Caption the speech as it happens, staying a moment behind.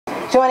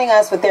Joining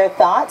us with their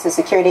thoughts is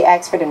security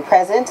expert and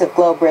president of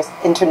Globe Risk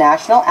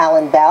International,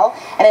 Alan Bell,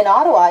 and in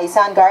Ottawa,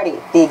 Ihsan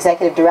Gardi, the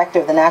executive director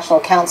of the National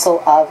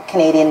Council of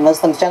Canadian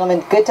Muslims.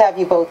 Gentlemen, good to have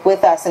you both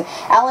with us. And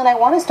Alan, I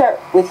want to start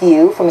with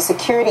you from a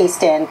security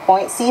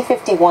standpoint.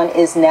 C-51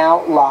 is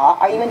now law.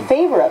 Are you in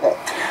favor of it?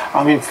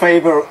 I'm in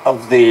favor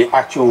of the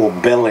actual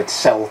bill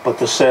itself, but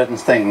there's certain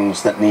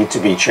things that need to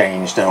be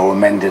changed or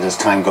amended as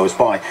time goes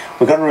by.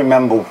 We've got to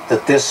remember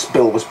that this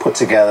bill was put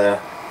together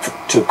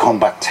to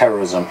combat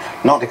terrorism,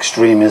 not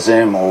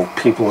extremism or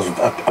people's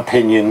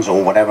opinions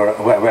or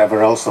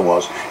whatever else there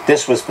was.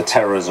 This was for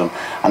terrorism,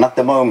 and at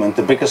the moment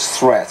the biggest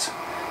threat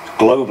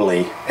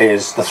globally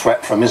is the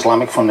threat from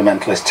Islamic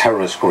fundamentalist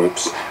terrorist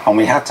groups, and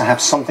we had to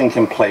have something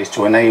in place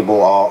to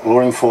enable our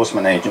law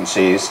enforcement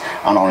agencies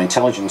and our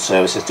intelligence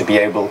services to be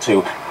able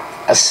to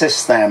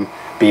assist them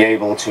be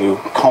able to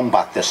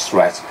combat this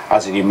threat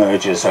as it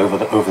emerges over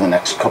the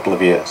next couple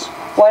of years.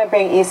 I want to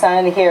bring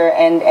Ihsan here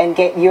and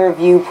get your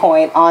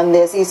viewpoint on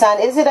this.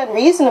 Ihsan, is it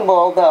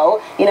unreasonable, though,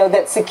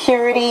 that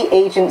security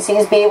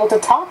agencies be able to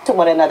talk to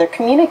one another,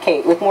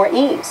 communicate with more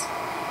ease?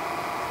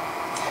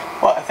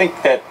 Well, I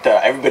think that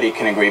everybody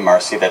can agree,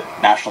 Marcy, that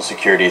national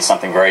security is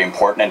something very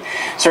important, and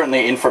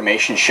certainly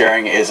information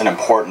sharing is an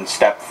important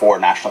step for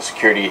national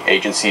security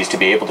agencies to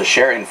be able to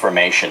share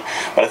information.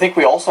 But I think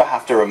we also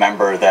have to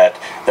remember that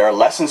there are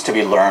lessons to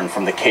be learned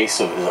from the case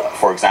of,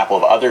 for example,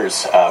 of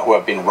others who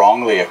have been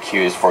wrongly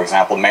accused. For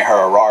example, Meher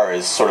Arar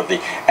is sort of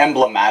the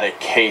emblematic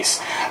case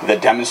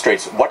that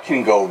demonstrates what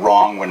can go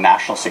wrong when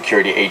national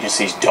security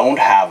agencies don't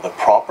have the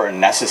proper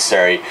and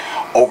necessary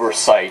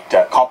oversight,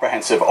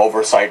 comprehensive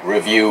oversight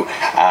review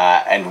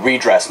and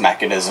redress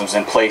mechanisms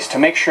in place to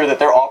make sure that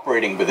they're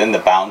operating within the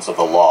bounds of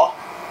the law.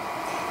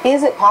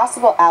 Is it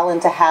possible,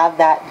 Alan, to have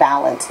that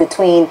balance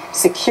between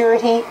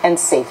security and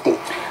safety?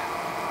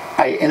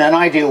 In an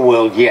ideal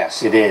world,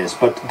 yes, it is,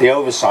 but the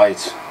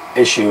oversight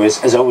issue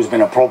has always been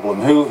a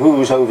problem.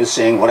 Who's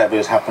overseeing whatever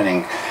is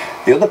happening?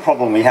 The other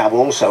problem we have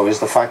also is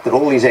the fact that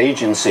all these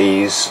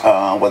agencies,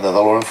 whether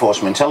the law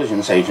enforcement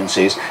intelligence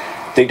agencies,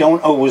 they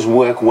don't always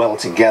work well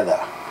together.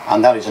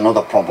 And that is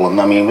another problem.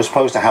 I mean, we're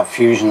supposed to have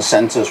fusion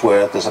centers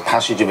where there's a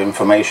passage of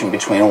information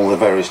between all the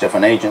various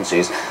different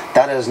agencies.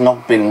 That has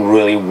not been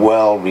really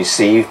well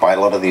received by a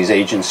lot of these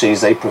agencies.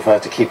 They prefer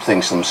to keep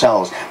things to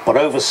themselves. But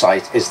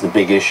oversight is the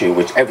big issue,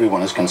 which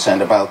everyone is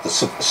concerned about: the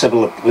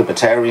civil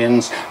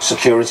libertarians,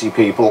 security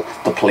people,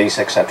 the police,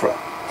 etc.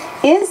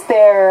 Is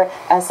there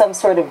some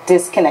sort of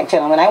disconnect,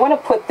 gentlemen? I want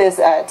to put this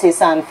to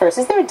Ihsan first.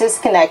 Is there a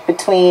disconnect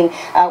between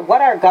what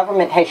our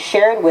government has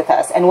shared with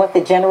us and what the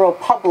general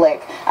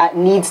public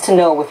needs to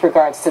know with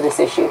regards to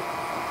this issue?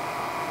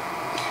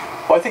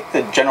 Well, I think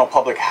the general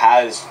public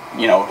has,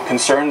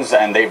 concerns,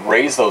 and they've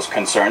raised those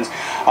concerns.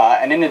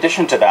 And in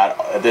addition to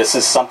that, this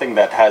is something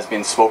that has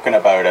been spoken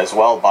about as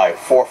well by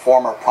 4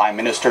 former prime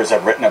ministers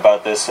have written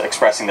about this,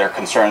 expressing their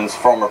concerns,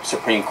 former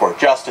Supreme Court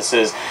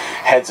justices,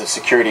 heads of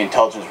security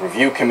intelligence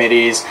review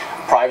committees,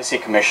 privacy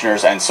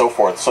commissioners, and so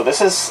forth. So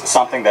this is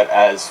something that,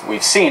 as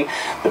we've seen,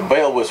 the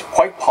bill was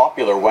quite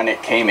popular when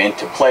it came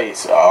into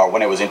place, or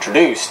when it was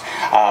introduced,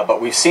 but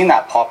we've seen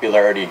that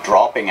popularity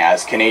dropping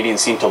as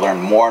Canadians seem to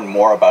learn more and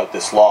more about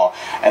this law.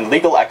 And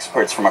legal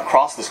experts from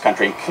across this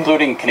country,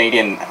 including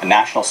Canadian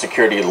national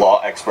security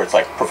law experts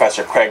like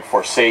Professor Craig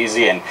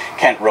Forsese and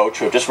Kent Roach,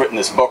 who have just written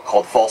this book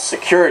called False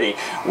Security,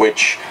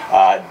 which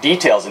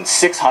details in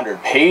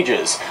 600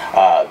 pages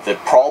the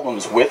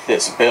problems with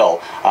this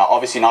bill.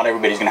 Obviously, not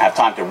everybody's going to have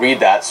time to read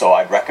that, so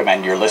I'd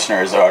recommend your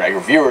listeners or your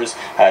viewers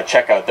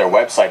check out their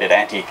website at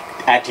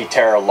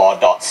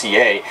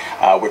antiterrorlaw.ca,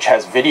 which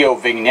has video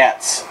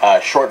vignettes,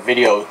 short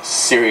video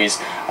series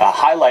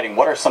highlighting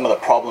what are some of the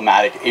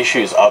problematic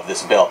issues of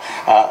this bill.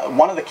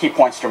 One of the key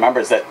points to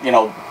remember is that,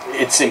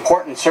 it's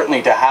important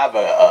certainly to have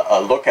a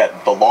look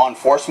at the law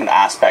enforcement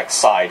aspect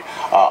side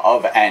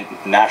of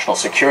national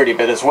security,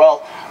 but as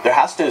well, there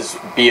has to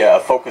be a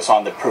focus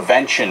on the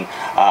prevention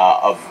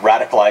of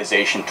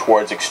radicalization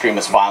towards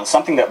extremist violence,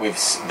 something that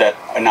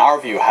in our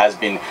view has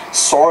been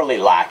sorely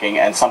lacking,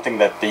 and something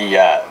that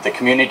the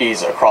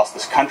communities across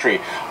this country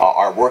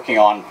are working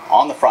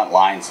on the front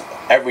lines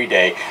every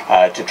day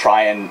to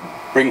try and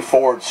bring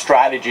forward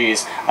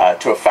strategies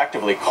to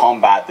effectively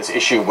combat this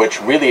issue,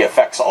 which really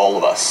affects all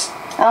of us.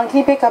 Alan, can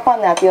you pick up on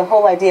that, the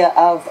whole idea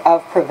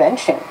of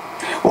prevention?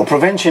 Well,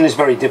 prevention is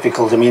very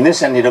difficult. I mean,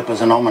 this ended up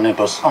as an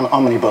omnibus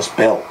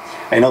bill.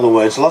 In other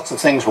words, lots of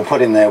things were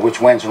put in there which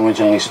weren't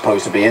originally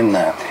supposed to be in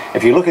there.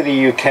 If you look at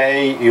the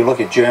UK, you look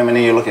at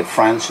Germany, you look at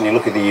France, and you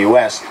look at the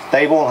US,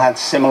 they've all had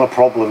similar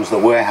problems that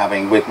we're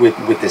having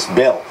with this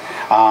bill.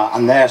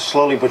 And they're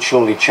slowly but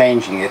surely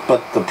changing it.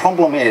 But the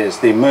problem is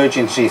the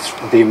emerging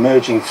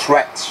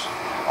threats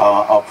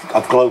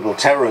of global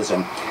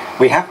terrorism.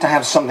 We have to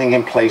have something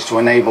in place to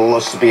enable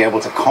us to be able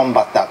to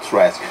combat that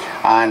threat.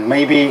 And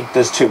maybe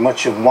there's too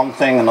much of one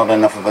thing and not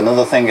enough of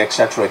another thing,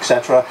 etc.,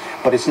 etc.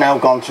 But it's now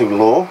gone through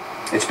law.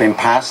 It's been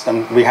passed,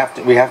 and we have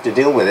to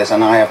deal with this.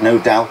 And I have no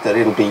doubt that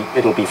it'll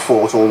be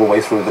fought all the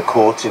way through the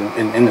courts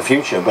in the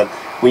future. But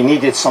we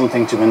needed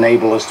something to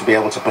enable us to be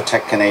able to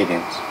protect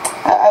Canadians.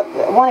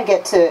 want to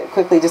get to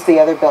quickly just the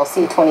other bill,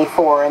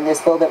 C-24, and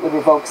this bill that would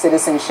revoke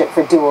citizenship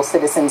for dual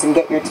citizens, and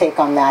get your take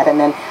on that. And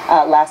then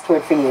last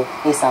word for you,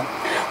 Isan.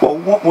 Well,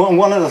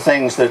 one of the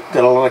things that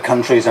a lot of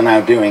countries are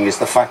now doing is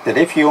the fact that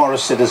if you are a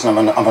citizen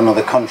of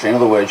another country, in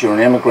other words, you're an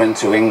immigrant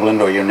to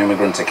England or you're an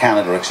immigrant to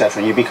Canada, etc.,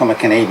 and you become a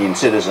Canadian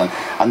citizen,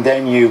 and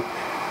then you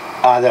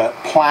either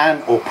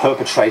plan or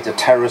perpetrate a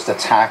terrorist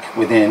attack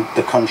within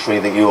the country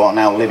that you are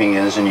now living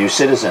in as a new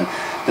citizen,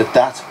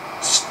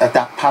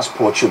 that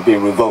passport should be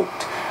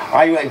revoked.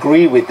 I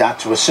agree with that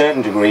to a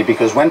certain degree,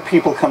 because when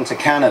people come to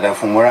Canada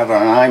from wherever,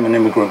 and I'm an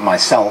immigrant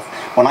myself,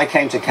 when I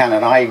came to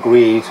Canada, I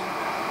agreed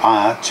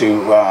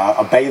to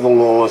obey the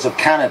laws of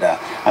Canada.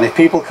 And if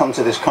people come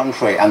to this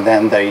country and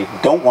then they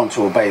don't want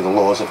to obey the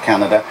laws of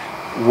Canada,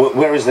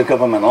 where is the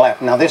government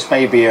left? Now, this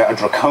may be a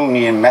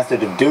draconian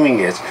method of doing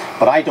it,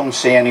 but I don't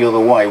see any other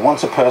way.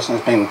 Once a person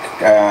has been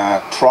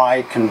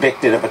tried,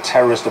 convicted of a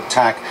terrorist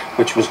attack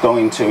which was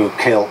going to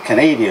kill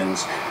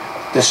Canadians,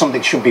 there's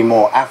something should be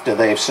more after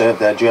they've served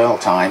their jail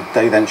time.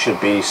 They then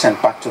should be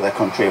sent back to their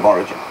country of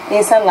origin.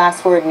 Isan,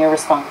 last word in your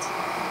response.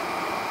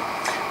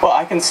 Well,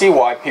 I can see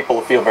why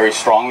people feel very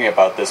strongly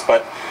about this,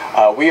 but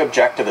we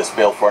object to this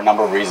bill for a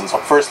number of reasons.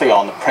 Firstly,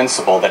 on the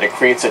principle that it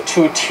creates a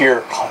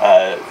two-tier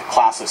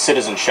class of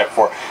citizenship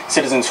for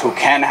citizens who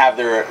can have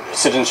their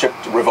citizenship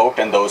revoked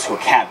and those who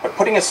can't. But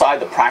putting aside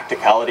the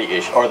practicality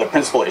issue or the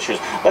principal issues,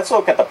 let's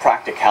look at the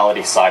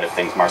practicality side of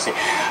things, Marcy.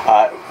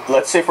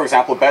 Let's say, for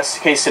example,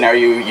 best case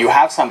scenario, you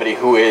have somebody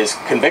who is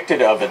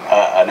convicted of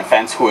an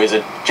offense, who is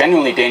a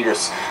genuinely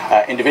dangerous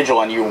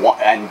individual,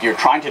 and you're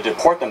trying to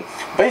deport them.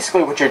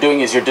 Basically, what you're doing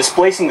is you're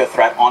displacing the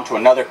threat onto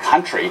another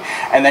country,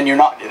 and then you're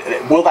not.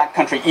 Will that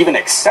country even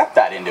accept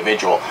that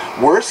individual?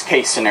 Worst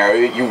case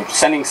scenario, you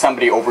sending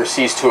somebody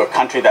overseas to a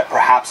country that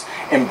perhaps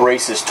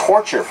embraces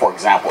torture, for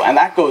example, and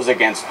that goes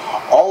against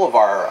all of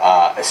our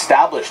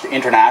established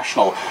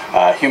international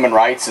human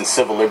rights and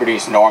civil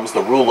liberties norms,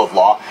 the rule of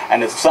law,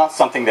 and it's not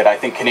something that I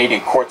think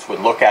Canadian courts would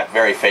look at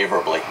very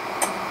favorably.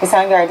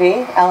 Isan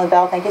Gardy, Alan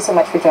Bell, thank you so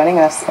much for joining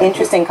us.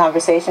 Interesting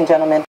conversation, gentlemen.